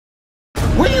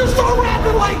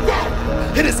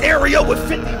area with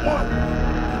 51.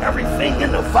 Everything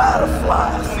in the Vada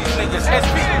flies. These niggas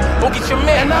SP, go get your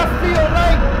man. And I feel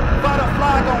like Vada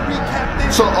fly gonna recap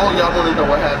this. So, oh, y'all don't know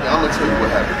what happened. I'm gonna tell you what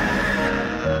happened.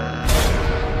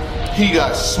 He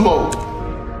got smoked.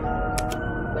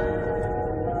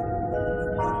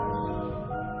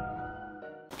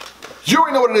 You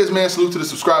already know what it is, man. Salute to the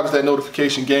subscribers, that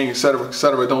notification gang, etc.,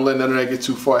 etc. Don't let none of that get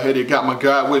too far ahead. Got my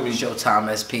guy with me. Showtime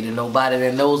SP to nobody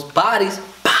that knows bodies.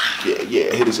 Yeah,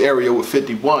 hit his area with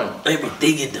 51.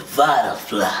 Everything in the Vada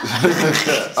fly.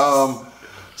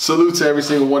 Salute to every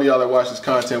single one of y'all that watch this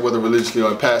content, whether religiously or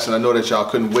in passing. I know that y'all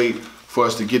couldn't wait for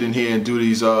us to get in here and do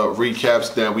these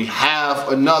recaps. That we have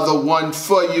another one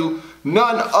for you.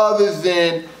 None other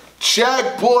than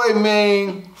Jakkboy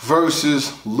Maine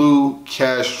versus Lou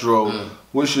Castro.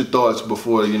 What's your thoughts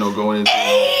before going into?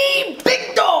 Hey,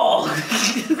 big dog.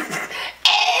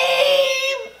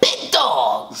 Hey, big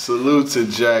dog. Salute to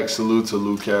Jack. Salute to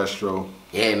Lou Castro.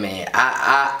 Yeah, man.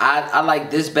 I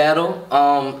like this battle.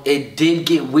 It did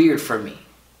get weird for me,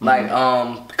 like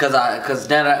because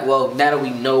now that we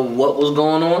know what was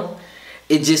going on,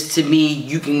 it just, to me,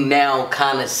 you can now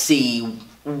kind of see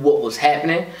what was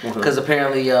happening, because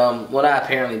apparently, well, not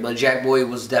apparently, but Jakkboy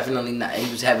was definitely not.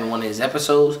 He was having one of his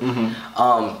episodes,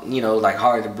 like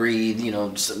hard to breathe,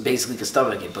 basically could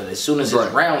stomach it. But as soon as his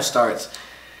round starts,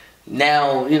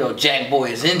 now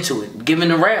Jakkboy is into it, giving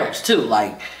the rounds too.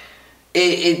 Like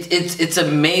it's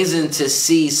amazing to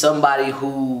see somebody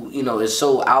who is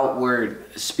so outward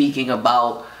speaking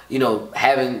about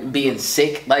being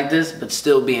sick like this, but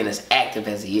still being as active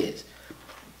as he is.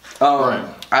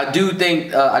 I do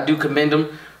think I do commend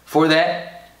him for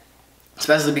that,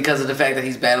 especially because of the fact that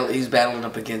he's battling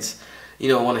up against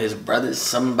one of his brothers,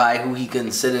 somebody who he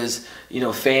considers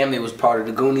family, was part of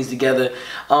the Goonies together,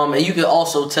 and you can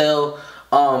also tell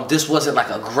this wasn't like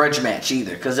a grudge match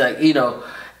either, because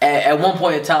at one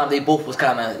point in time they both was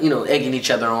kind of egging each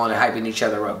other on and hyping each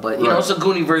other up, but it's a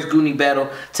Goonie versus Goonie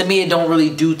battle. To me, it don't really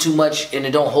do too much and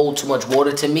it don't hold too much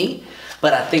water to me,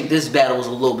 but I think this battle was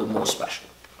a little bit more special.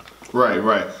 Right.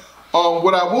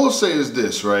 What I will say is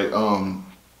this, right?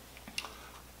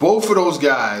 Both of those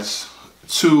guys,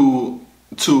 to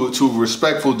a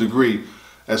respectful degree,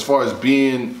 as far as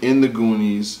being in the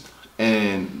Goonies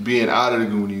and being out of the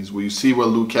Goonies, where you see where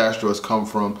Lou Castro has come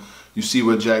from, you see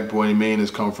where Jakkboy Maine has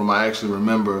come from. I actually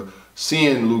remember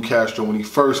seeing Lou Castro when he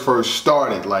first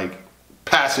started, like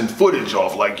passing footage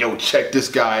off, like, yo, check this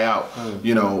guy out,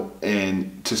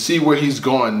 and to see where he's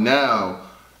gone now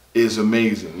is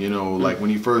amazing. Like when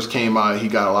he first came out, he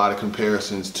got a lot of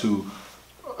comparisons to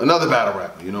another battle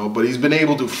rapper, but he's been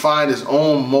able to find his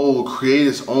own mold, create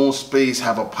his own space,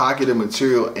 have a pocket of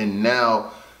material, and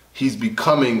now he's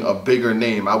becoming a bigger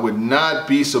name. I would not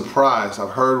be surprised. I've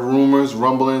heard rumors,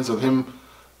 rumblings of him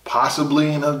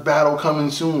possibly in a battle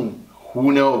coming soon.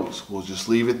 Who knows? We'll just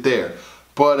leave it there.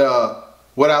 But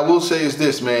what I will say is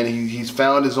this, man, he's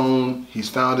found his own, he's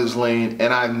found his lane,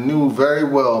 and I knew very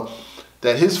well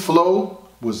that his flow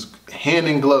was hand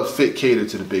in glove fit catered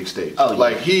to the big stage. Oh, yeah.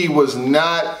 Like he was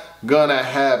not gonna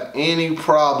have any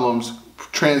problems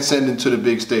transcending to the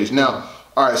big stage. Now,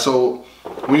 all right, so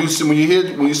when you see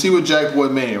what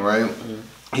Jakkboy Maine, right?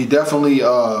 He definitely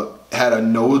had a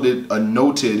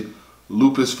noted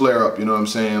lupus flare up. You know what I'm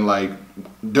saying? Like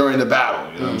during the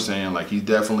battle. You know what I'm saying? Like he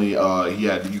definitely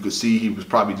you could see he was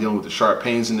probably dealing with the sharp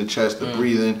pains in the chest, the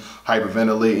breathing,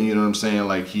 hyperventilating. You know what I'm saying?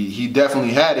 Like he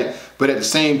definitely had it, but at the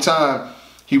same time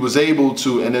he was able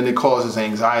to, and then it causes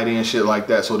anxiety and shit like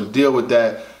that. So to deal with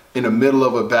that in the middle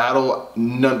of a battle,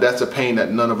 that's a pain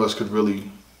that none of us could really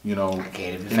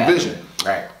envision.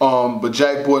 Right. But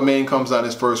Jakkboy Maine comes out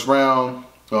his first round,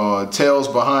 tails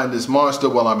behind this monster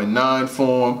while I'm in 9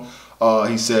 form.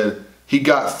 He said he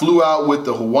flew out with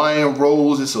the Hawaiian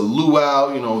rolls. It's a luau,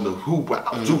 the hoop.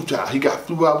 He got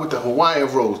flew out with the Hawaiian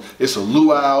rolls. It's a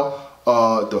luau.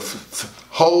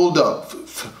 Hold up.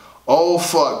 Oh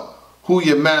fuck. Who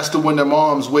your master when them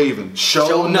arms waving?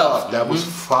 Show enough. That was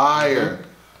fire.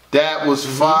 That was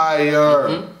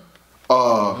fire.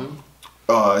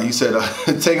 He said,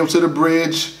 take him to the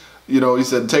bridge. He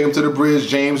said, take him to the bridge.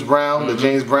 James Brown. The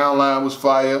James Brown line was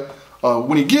fire.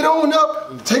 When he get on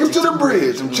up, take him to the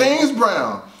bridge. James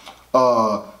Brown.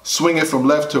 Swinging from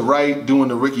left to right, doing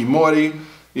the Ricky Morty.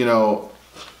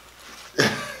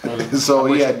 So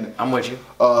I'm with you.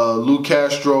 Lou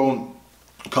Castro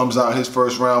comes out his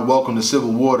first round. Welcome to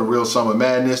Civil War, the real Summer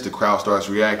Madness. The crowd starts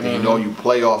reacting. You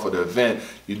play off of the event.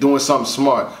 You're doing something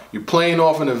smart. You're playing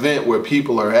off an event where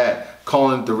people are at,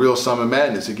 calling it the real Summer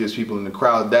Madness. It gives people in the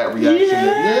crowd that reaction.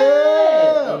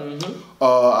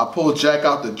 I pulled Jack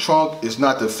out the trunk. It's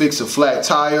not to fix a flat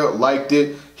tire. Liked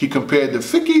it. He compared the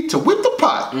Ficky to whip the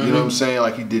pot. You know what I'm saying?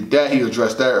 Like he did that. He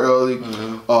addressed that early.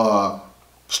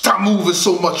 Stop moving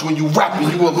so much when you rapping.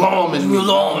 You alarming me.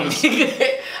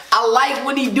 I like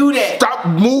when he do that. Stop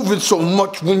moving so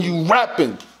much when you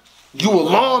rapping. You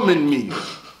alarming me.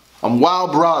 I'm wild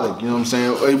brolic, you know what I'm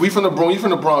saying? Hey, we from the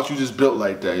Bronx, you just built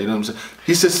like that, you know what I'm saying?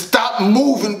 He said, stop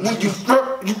moving when you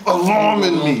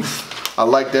alarming me. I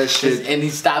like that shit. And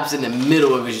he stops in the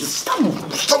middle of it. Just stop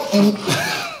moving. Stop moving.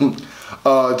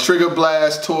 Trigger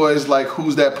Blast toys like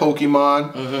Who's That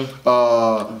Pokemon?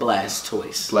 Blast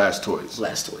Toys. Blast Toys.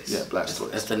 Blast Toys. Yeah, Blast Toys.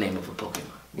 That's the name of a Pokemon.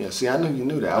 Yeah, see, I knew you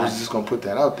knew that. I was just gonna put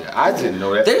that out there. I didn't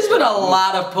know that. There's been a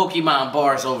lot of Pokemon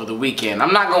bars over the weekend.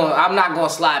 I'm not gonna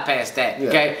slide past that. Yeah,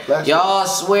 okay, y'all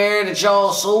swear that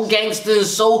y'all so gangster and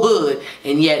so hood,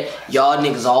 and yet y'all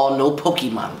niggas all know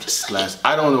Pokemon. I'm just saying.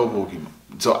 I don't know Pokemon.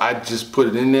 So I just put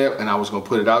it in there, and I was gonna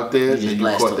put it out there, and you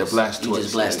caught that Blast Toys. You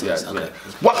just Blast Toys. Okay.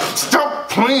 What? Stop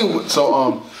playing with.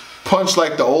 So punch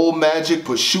like the old Magic,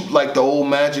 but shoot like the old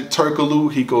Magic.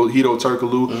 Turkaloo, Hito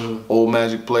Turkaloo, old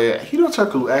Magic player. Hito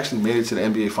Turkaloo actually made it to the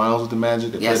NBA Finals with the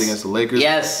Magic. They played against the Lakers.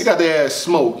 Yes. They got their ass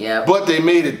smoked. Yeah. But they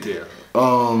made it there.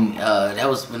 That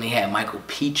was when they had Michael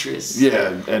Petras.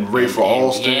 Yeah, and Ray for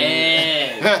Alston.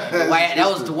 Yeah. That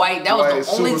was Dwight. That was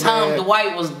the only time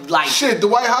Dwight was like. Shit,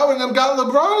 Dwight Howard and them got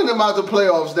LeBron and them out the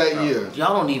playoffs that year.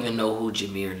 Y'all don't even know who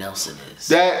Jameer Nelson is.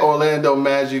 That Orlando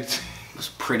Magic was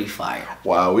pretty fire.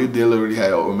 Wow, we literally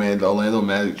had Orlando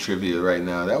Magic trivia right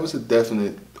now. That was a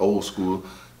definite old school.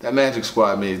 That Magic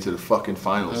squad made it to the fucking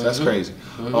finals. That's crazy.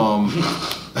 But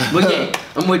yeah,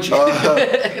 I'm with you.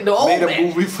 Made a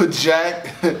movie for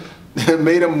Jack.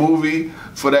 Made a movie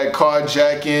for that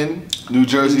carjacking, New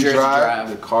Jersey Drive.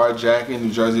 The carjacking, New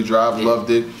Jersey Drive. Yeah.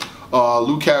 Loved it.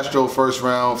 Lou Castro, first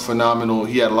round, phenomenal.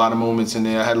 He had a lot of moments in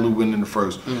there. I had Lou win in the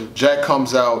first. Jack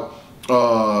comes out.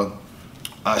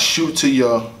 I shoot to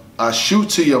your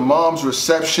mom's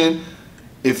reception.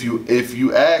 If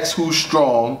you ask who's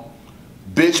strong,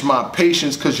 bitch, my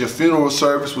patience, cause your funeral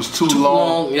service was too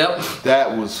long. Yep.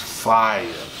 That was fire.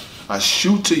 I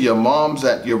shoot to your mom's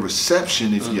at your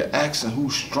reception if you're asking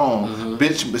who's strong.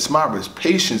 Bitch, it's my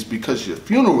patience because your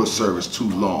funeral service too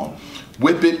long.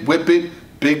 Whip it,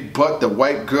 big butt, the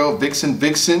white girl, vixen.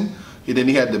 And then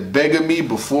he had to beg of me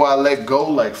before I let go,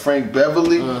 like Frank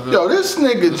Beverly. Yo, this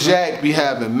nigga Jack be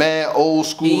having mad old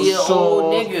school songs.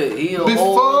 Old nigga.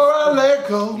 Before I let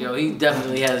go. Yo, he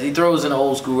definitely has. He throws in an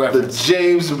old school reference. The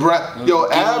James Brown. Yo,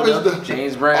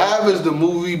 James Brown. Av is the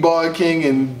movie Boy King,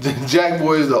 and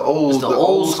Jakkboy is the old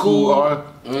school.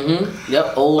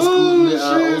 Yep, old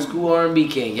school R&B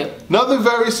king. Yep. Another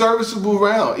very serviceable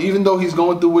round, even though he's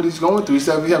going through what he's going through. He's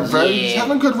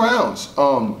having good rounds.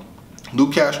 Lou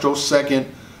Castro second.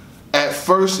 At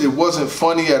first, it wasn't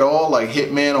funny at all, like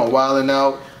Hitman or Wildin'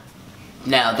 Out.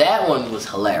 Now that one was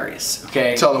hilarious.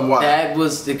 Okay, tell him why. That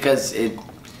was because it's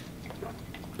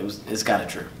kind of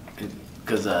true.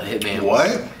 Because Hitman.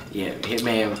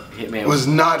 Hitman was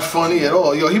not funny at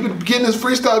all. Yo, he would get in his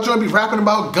freestyle joint, be rapping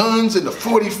about guns and the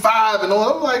 45 and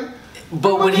all. I'm like,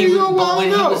 but when he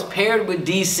was paired with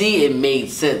DC, it made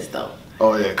sense though.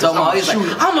 Oh yeah, so he's like,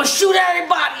 I'm gonna shoot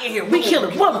everybody in here. We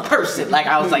killed one person. Like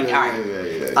I was like, all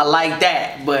right, I like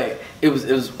that, but it was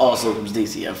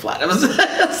DC and flat. It was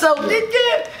so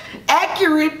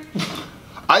accurate.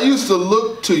 I used to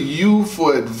look to you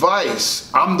for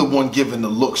advice. I'm the one giving the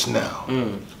looks now.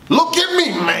 Look at me,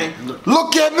 man.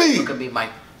 Look at me. Look at me, Mike.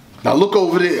 Now look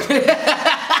over there.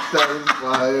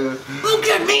 Look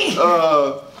at me.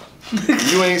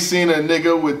 You ain't seen a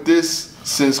nigga with this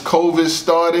since COVID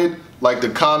started. Like the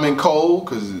common cold,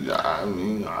 cause I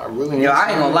really ain't. Yo, I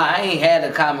ain't gonna lie, I ain't had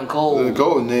a common cold. The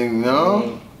cold nigga,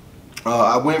 no.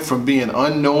 I went from being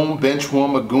unknown bench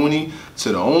warmer Goonie to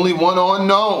the only one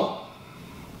unknown.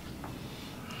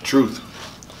 Truth.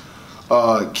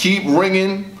 Keep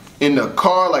ringing in the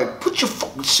car like put your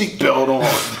fucking seatbelt on.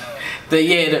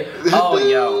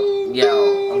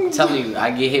 Yo, I'm telling you, I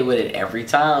get hit with it every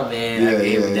time, man. I get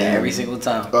hit with that every single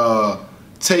time.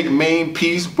 Take main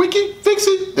piece, wiki, fix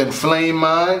it, then flame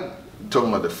mine. Talking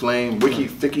about the flame, wiki,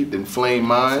 ficky, then flame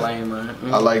mine.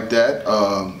 I like that.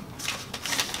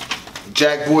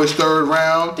 Jakkboy's third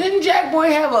round. Didn't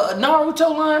Jakkboy have a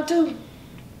Naruto line too?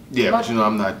 Yeah, but you know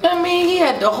I'm not. I mean, he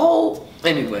had the whole.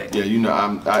 Anyway. Yeah, you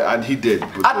know he did.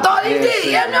 I thought he did.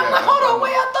 Yeah, I'm like, hold on,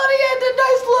 wait. I thought he had the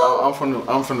nice little.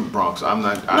 I'm from the Bronx. I'm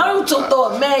not. Naruto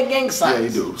throw a mad gang signs. Yeah,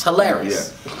 he do. It's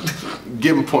hilarious. Yeah.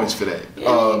 Give him points for that.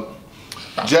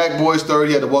 Jakkboy's third.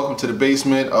 He had to welcome to the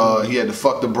basement. He had to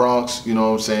fuck the Bronx. You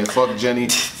know what I'm saying? Fuck Jenny.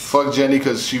 Fuck Jenny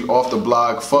because she off the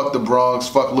block. Fuck the Bronx.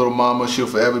 Fuck Little Mama. She'll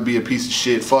forever be a piece of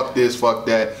shit. Fuck this. Fuck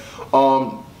that.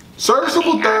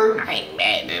 Serviceable third. I ain't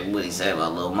mad at what he said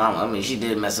about Little Mama. I mean, she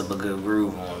did mess up a good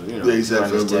groove on, you know. Yeah, he said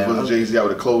was Jay-Z out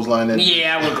with a clothesline then?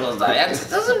 Yeah, I would clothesline. That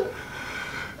doesn't,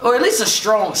 or at least a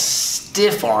strong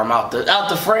stiff arm out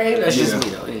the frame. That's just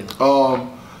me though. Yeah.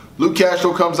 Luke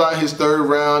Castro comes out his third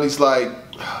round. He's like,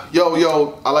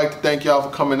 yo, I'd like to thank y'all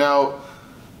for coming out.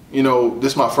 You know,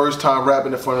 this is my first time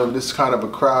rapping in front of this kind of a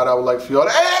crowd. I would like for y'all to,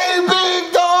 hey,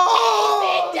 big dog!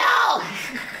 Big dog!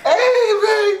 Hey,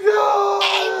 big dog!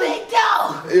 Hey, big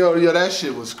dog! Yo, that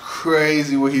shit was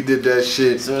crazy when he did that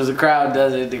shit. As soon as the crowd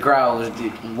does it, the crowd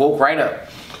woke right up.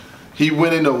 He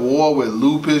went into war with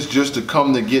Lupus just to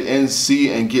come to get NC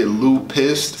and get Lou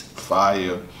pissed.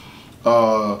 Fire.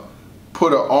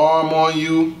 Put an arm on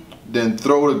you, then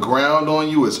throw the ground on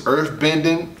you. It's earth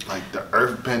bending. Like the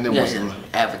earth bending was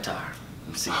Avatar.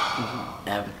 Let's see.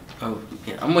 Avatar. Oh,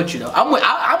 yeah, I'm with you though. I'm with you.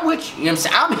 You know what I'm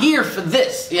saying? I'm here for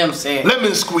this. You know what I'm saying?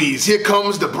 Lemon squeeze. Here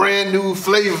comes the brand new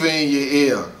flavor in your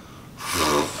ear.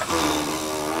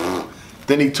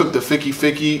 Then he took the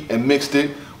Ficky and mixed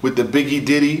it with the Biggie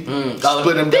Diddy.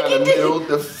 Split him down the middle.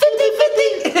 The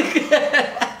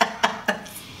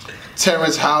 50-50.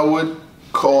 Terrence Howard.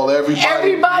 Call everybody.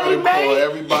 Everybody, man. Call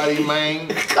everybody, man.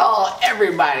 Call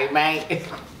everybody, man.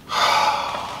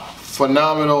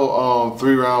 Phenomenal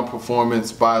 3-round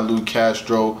performance by Luke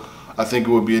Castro. I think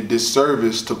it would be a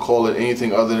disservice to call it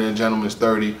anything other than a gentleman's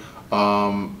 30.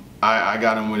 I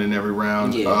got him winning every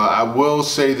round. Yeah. I will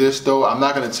say this though, I'm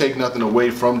not going to take nothing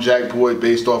away from Jakkboy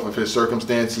based off of his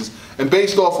circumstances and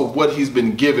based off of what he's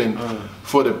been given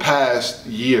for the past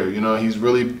year. You know, he's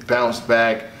really bounced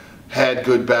back, had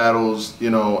good battles, you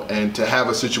know, and to have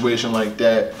a situation like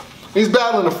that, he's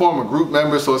battling a former group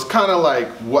member, so it's kind of like,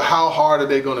 how hard are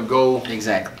they going to go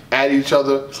at each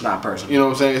other? It's not personal. You know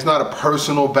what I'm saying? It's not a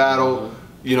personal battle,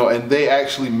 you know, and they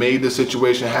actually made the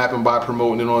situation happen by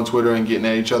promoting it on Twitter and getting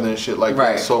at each other and shit like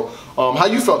that. So, how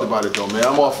you felt about it though, man?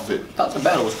 I'm off of it. I thought the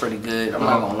battle was pretty good. I'm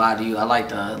not going to lie to you. I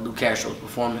liked Luke Castro's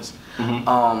performance.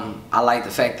 I like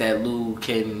the fact that Lou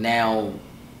can now...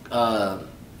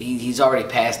 He's already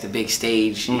past the big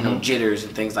stage, you know, jitters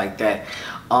and things like that.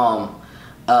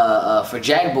 For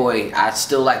Jakkboy, I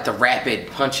still like the rapid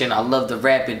punching. I love the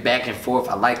rapid back and forth.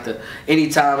 I like the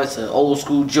anytime it's an old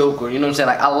school joke or you know what I'm saying.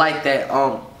 Like I like that.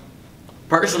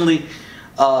 Personally,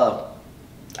 I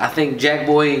think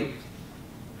Jakkboy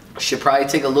should probably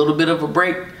take a little bit of a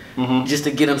break just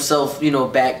to get himself, you know,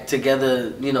 back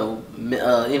together, you know,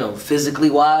 physically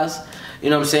wise. You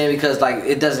know what I'm saying? Because like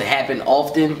it doesn't happen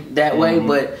often that way,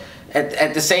 but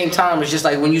at the same time, it's just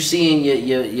like when you seeing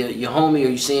your homie or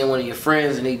you seeing one of your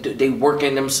friends and they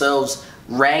working themselves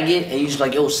ragged and you just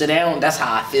like, yo, sit down. That's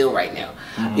how I feel right now.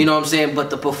 You know what I'm saying? But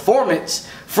the performance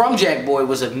from Jakkboy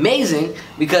was amazing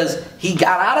because he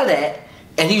got out of that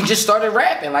and he just started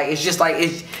rapping. Like it's just like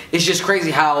it's just crazy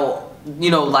how,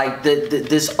 you know, like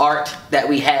this art that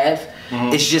we have.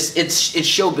 It's just it's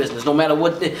show business. No matter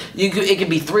what, it could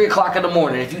be 3 o'clock in the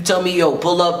morning. If you tell me, yo,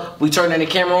 pull up, we turn the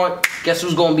camera on. Guess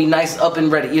who's gonna be nice, up and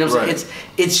ready? You know what I'm saying?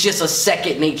 It's just a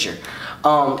second nature.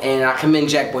 And I commend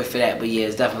Jakkboy for that. But yeah,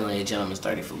 it's definitely a gentleman's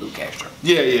 30 for Luke Castro.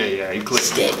 Yeah. He clicked.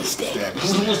 Steady.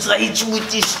 Who's like hit you with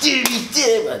this steady?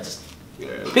 Yeah,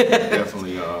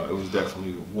 it was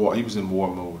definitely war. He was in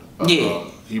war mode.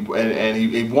 He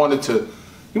wanted to.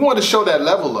 You want to show that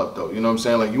level up though, you know what I'm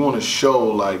saying? Like you want to show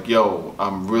like, yo,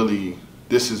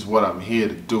 this is what I'm here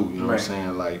to do, you know what I'm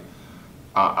saying? Like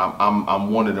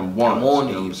I'm one of them ones, you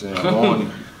know what I'm saying?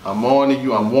 I'm on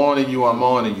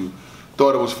you.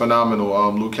 Thought it was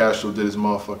phenomenal. Luke Castro did his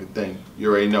motherfucking thing. You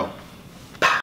already know.